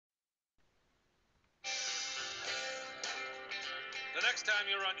next time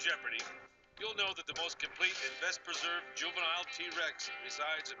you're on Jeopardy, you'll know that the most complete and best preserved juvenile T-Rex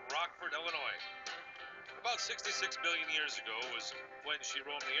resides in Rockford, Illinois. About 66 billion years ago was when she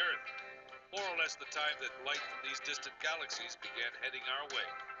roamed the Earth, more or less the time that light from these distant galaxies began heading our way.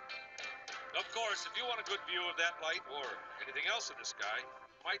 Of course, if you want a good view of that light or anything else in the sky,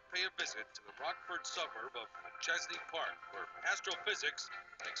 you might pay a visit to the Rockford suburb of Chesney Park, where astrophysics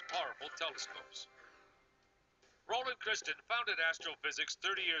makes powerful telescopes. Roland Christian founded Astrophysics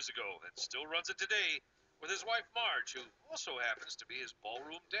 30 years ago and still runs it today with his wife Marge, who also happens to be his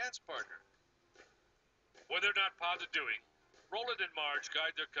ballroom dance partner. When they're not pounded doing, Roland and Marge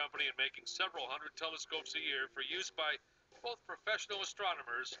guide their company in making several hundred telescopes a year for use by both professional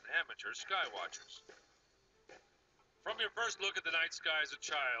astronomers and amateur skywatchers. From your first look at the night sky as a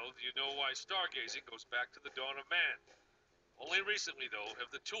child, you know why stargazing goes back to the dawn of man. Only recently, though,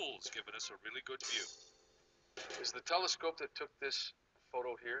 have the tools given us a really good view. Is the telescope that took this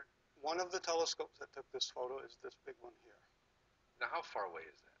photo here? One of the telescopes that took this photo is this big one here. Now, how far away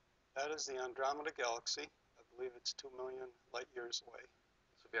is that? That is the Andromeda Galaxy. I believe it's 2 million light years away.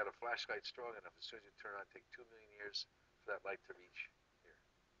 So if you had a flashlight strong enough, as soon as you turn on, take 2 million years for that light to reach here.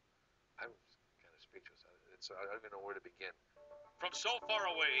 I'm kind of speechless. I don't even know where to begin. From so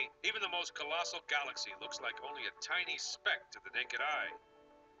far away, even the most colossal galaxy looks like only a tiny speck to the naked eye.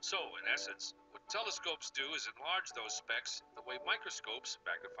 So, in essence, what telescopes do is enlarge those specks the way microscopes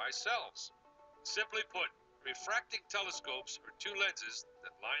magnify cells. Simply put, refracting telescopes are two lenses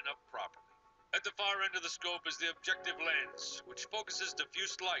that line up properly. At the far end of the scope is the objective lens, which focuses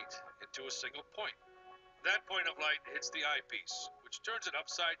diffuse light into a single point. That point of light hits the eyepiece, which turns it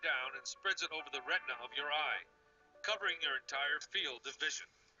upside down and spreads it over the retina of your eye, covering your entire field of vision.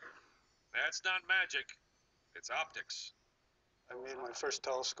 That's not magic, it's optics. I made my first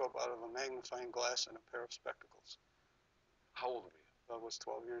telescope out of a magnifying glass and a pair of spectacles. How old were you? I was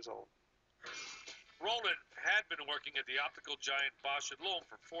 12 years old. Roland had been working at the optical giant Bosch & Lomb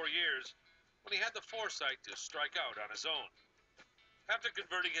for 4 years when he had the foresight to strike out on his own. After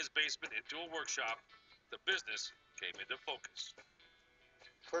converting his basement into a workshop, the business came into focus.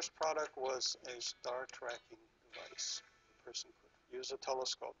 First product was a star tracking device. The person could use a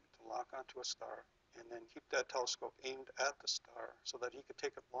telescope to lock onto a star and then keep that telescope aimed at the star so that he could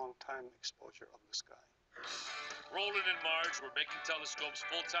take a long-time exposure of the sky. Roland and Marge were making telescopes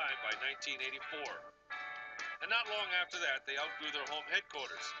full-time by 1984. And not long after that, they outgrew their home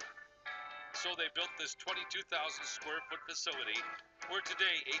headquarters. So they built this 22,000 square foot facility where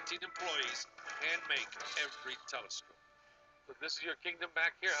today 18 employees hand make every telescope. So this is your kingdom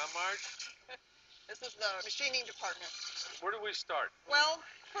back here, huh, Marge? This is the machining department. Where do we start? Well,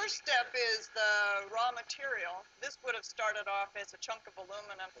 first step is the raw material. This would have started off as a chunk of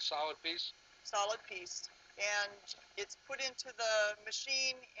aluminum. A solid piece? Solid piece. And it's put into the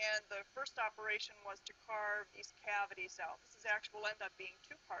machine, and the first operation was to carve these cavities out. This is actually will end up being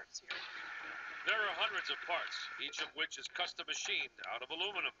 2 parts here. There are hundreds of parts, each of which is custom machined out of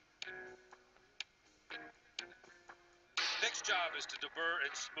aluminum. Next job is to deburr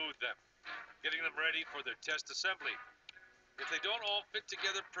and smooth them, getting them ready for their test assembly. If they don't all fit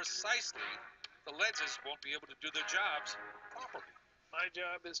together precisely, the lenses won't be able to do their jobs properly. My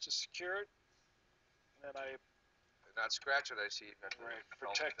job is to secure it, and then I Not scratch it, I see. You've got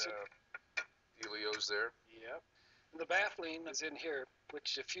protect it. Dealios there. Yep. And the baffling is in here,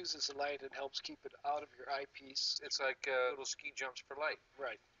 which diffuses the light and helps keep it out of your eyepiece. It's like little ski jumps for light.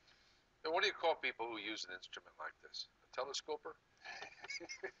 Right. Now, what do you call people who use an instrument like this? A telescoper?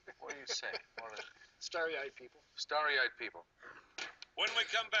 What do you say? One of the Starry-eyed people. starry-eyed people. When we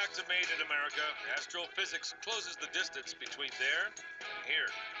come back to Made in America, astrophysics closes the distance between there and here.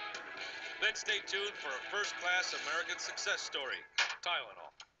 Then stay tuned for a first-class American success story,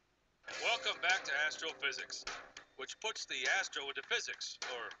 Tylenol. Welcome back to Astrophysics, which puts the astro into physics,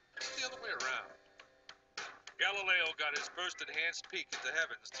 or it's the other way around. Galileo got his first enhanced peek at the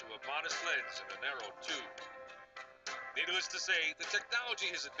heavens through a modest lens and a narrow tube. Needless to say, the technology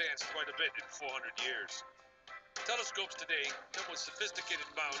has advanced quite a bit in 400 years. Telescopes today come with sophisticated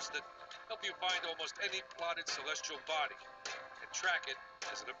mounts that help you find almost any plotted celestial body and track it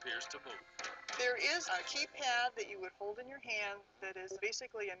as it appears to move. There is a keypad that you would hold in your hand that is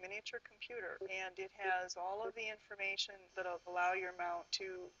basically a miniature computer, and it has all of the information that will allow your mount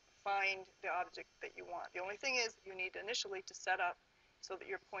to find the object that you want. The only thing is you need initially to set up so that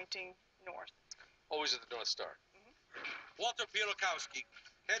you're pointing north. Always at the North Star. Walter Pielikowski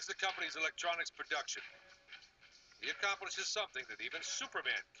heads the company's electronics production. He accomplishes something that even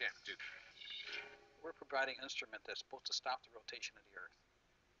Superman can't do. We're providing an instrument that's supposed to stop the rotation of the Earth.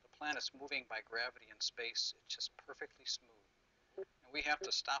 The planet's moving by gravity in space. It's just perfectly smooth. And We have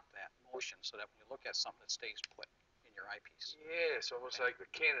to stop that motion so that when you look at something, it stays put in your eyepiece. Yeah, it's almost like the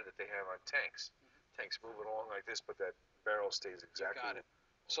cannon that they have on tanks. Tanks move it along like this, but that barrel stays You exactly. got it.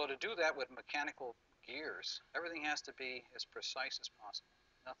 So to do that with mechanical gears, everything has to be as precise as possible.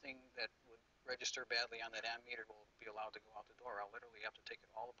 Nothing that would register badly on that ammeter will be allowed to go out the door. I'll literally have to take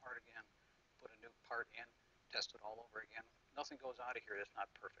it all apart again, put a new part in, test it all over again. Nothing goes out of here that's not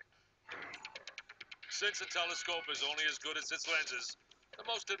perfect. Since a telescope is only as good as its lenses, the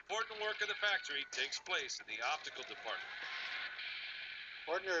most important work in the factory takes place in the optical department.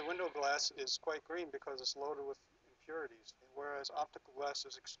 Ordinary window glass is quite green because it's loaded with impurities, whereas optical glass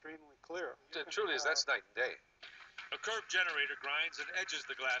is extremely clear. It truly is, that's night and day. A curved generator grinds and edges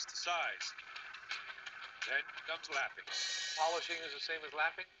the glass to size. Then comes lapping. Polishing is the same as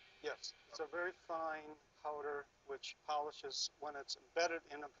lapping? Yes, it's a very fine powder which polishes when it's embedded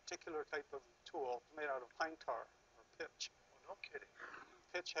in a particular type of tool made out of pine tar or pitch. Oh, no kidding.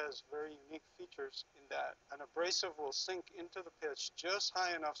 Pitch has very unique features in that an abrasive will sink into the pitch just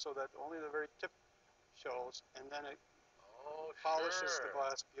high enough so that only the very tip shows, and then it polishes the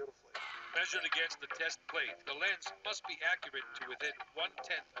glass beautifully. Measured against the test plate, the lens must be accurate to within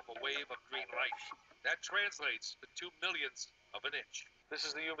 1/10 of a wave of green light. That translates to 2/millionths of an inch. This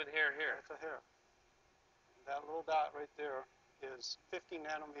is the human hair here. That's a hair. And that little dot right there is 50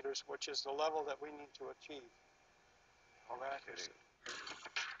 nanometers, which is the level that we need to achieve. All accuracy.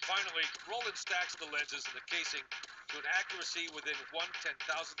 Finally, Roland stacks the lenses in the casing to an accuracy within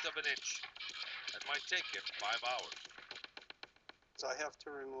 1/10,000th of an inch. That might take him 5 hours. So I have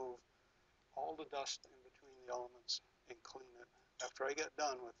to remove all the dust in between the elements and clean it. After I get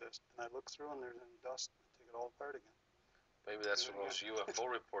done with this, and I look through and there's any dust, I take it all apart again. Maybe that's where those UFO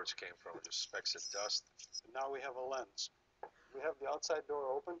reports came from, just specks of dust. And now we have a lens. We have the outside door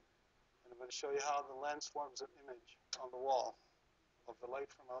open, and I'm going to show you how the lens forms an image on the wall of the light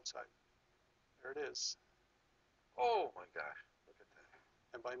from outside. There it is. Oh my gosh, look at that.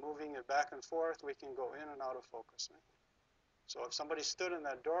 And by moving it back and forth, we can go in and out of focus. Right? So if somebody stood in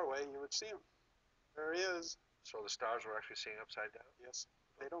that doorway, you would see him. There he is. So the stars were actually seeing upside down? Yes,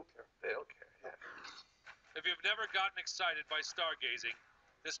 they don't care. They don't care, yeah. If you've never gotten excited by stargazing,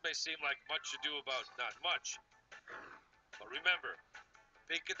 this may seem like much ado about not much. But remember,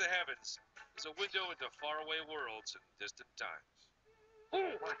 a peek at the heavens is a window into faraway worlds and distant times.